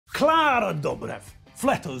Klára Dobrev,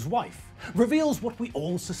 Fletó's wife, reveals what we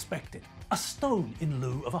all suspected: a stone in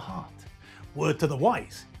lieu of a heart. Word to the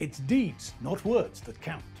wise, it's deeds, not words, that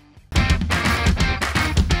count.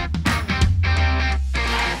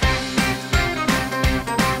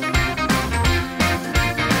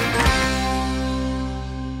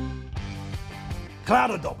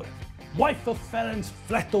 Klára Dobrev, wife of Ferenc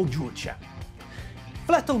Fletó Gyurcsány.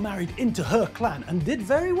 Fletó married into her clan and did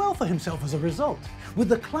very well for himself as a result. With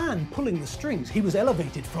the clan pulling the strings, he was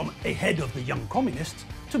elevated from a head of the Young Communists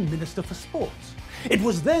to Minister for Sports. It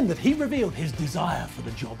was then that he revealed his desire for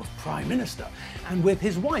the job of Prime Minister, and with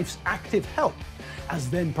his wife's active help, as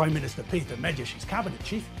then Prime Minister Peter Medves's cabinet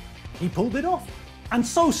chief, he pulled it off. And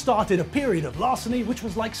so started a period of larceny which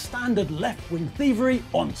was like standard left-wing thievery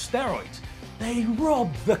on steroids. They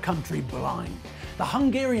robbed the country blind. The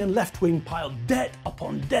Hungarian left wing piled debt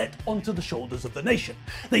upon debt onto the shoulders of the nation.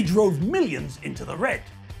 They drove millions into the red.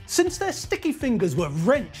 Since their sticky fingers were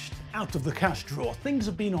wrenched out of the cash drawer, things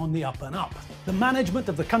have been on the up and up. The management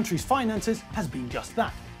of the country's finances has been just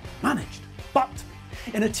that, managed. But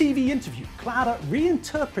in a TV interview, Klára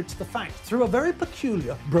reinterprets the fact through a very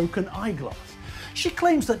peculiar broken eyeglass. She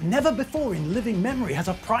claims that never before in living memory has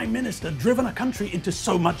a prime minister driven a country into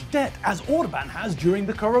so much debt as Orbán has during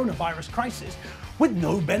the coronavirus crisis, with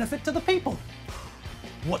no benefit to the people.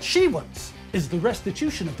 What she wants is the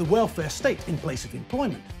restitution of the welfare state in place of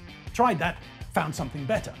employment. Tried that, found something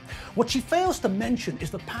better. What she fails to mention is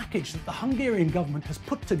the package that the Hungarian government has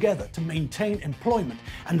put together to maintain employment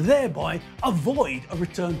and thereby avoid a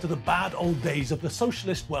return to the bad old days of the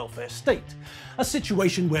socialist welfare state, a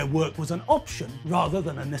situation where work was an option rather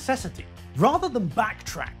than a necessity. Rather than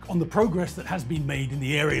backtrack on the progress that has been made in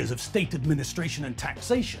the areas of state administration and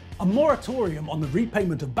taxation, a moratorium on the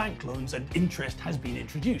repayment of bank loans and interest has been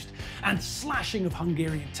introduced, and slashing of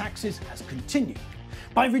Hungarian taxes has continued.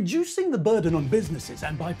 By reducing the burden on businesses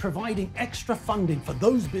and by providing extra funding for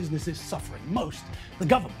those businesses suffering most, the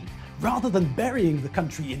government, rather than burying the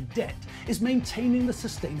country in debt, is maintaining the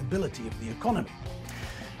sustainability of the economy.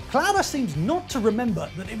 Klára seems not to remember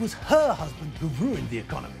that it was her husband who ruined the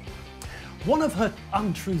economy. One of her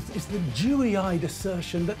untruths is the dewy-eyed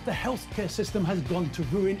assertion that the healthcare system has gone to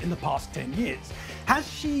ruin in the past 10 years.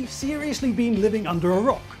 Has she seriously been living under a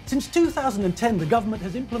rock? Since 2010, the government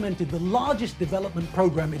has implemented the largest development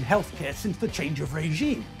program in healthcare since the change of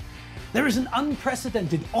regime. There is an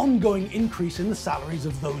unprecedented ongoing increase in the salaries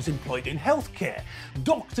of those employed in healthcare.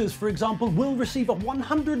 Doctors, for example, will receive a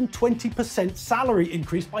 120% salary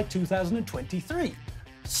increase by 2023.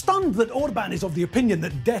 Stunned that Orbán is of the opinion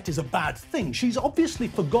that debt is a bad thing, she's obviously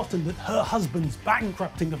forgotten that her husband's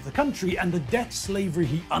bankrupting of the country and the debt slavery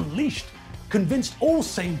he unleashed convinced all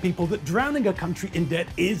sane people that drowning a country in debt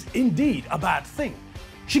is indeed a bad thing.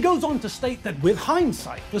 She goes on to state that with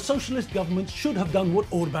hindsight, the socialist governments should have done what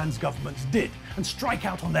Orbán's governments did and strike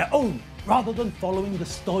out on their own, rather than following the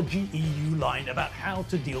stodgy EU line about how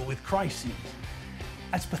to deal with crises.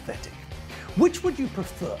 That's pathetic. Which would you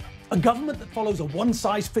prefer? A government that follows a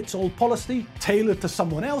one-size-fits-all policy tailored to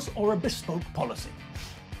someone else, or a bespoke policy?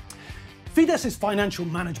 Fidesz's financial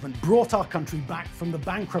management brought our country back from the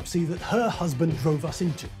bankruptcy that her husband drove us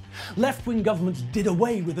into. Left-wing governments did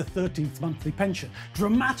away with the 13th monthly pension,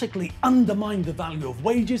 dramatically undermined the value of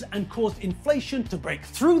wages and caused inflation to break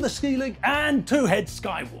through the ceiling and to head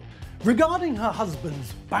skyward. Regarding her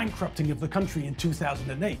husband's bankrupting of the country in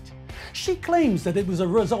 2008, she claims that it was a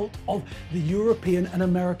result of the European and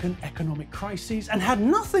American economic crises and had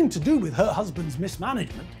nothing to do with her husband's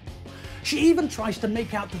mismanagement. She even tries to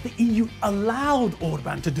make out that the EU allowed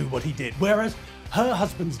Orbán to do what he did, whereas her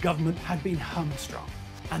husband's government had been hamstrung.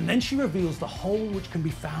 And then she reveals the hole which can be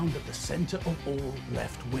found at the centre of all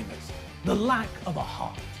left-wingers: the lack of a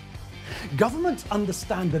heart. Governments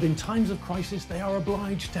understand that in times of crisis they are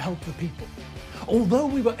obliged to help the people. Although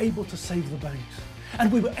we were able to save the banks,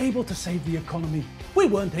 and we were able to save the economy, we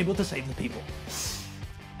weren't able to save the people.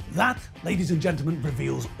 That, ladies and gentlemen,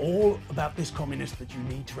 reveals all about this communist that you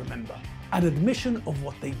need to remember. An admission of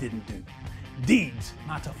what they didn't do. Deeds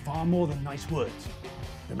matter far more than nice words.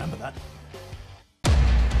 Remember that.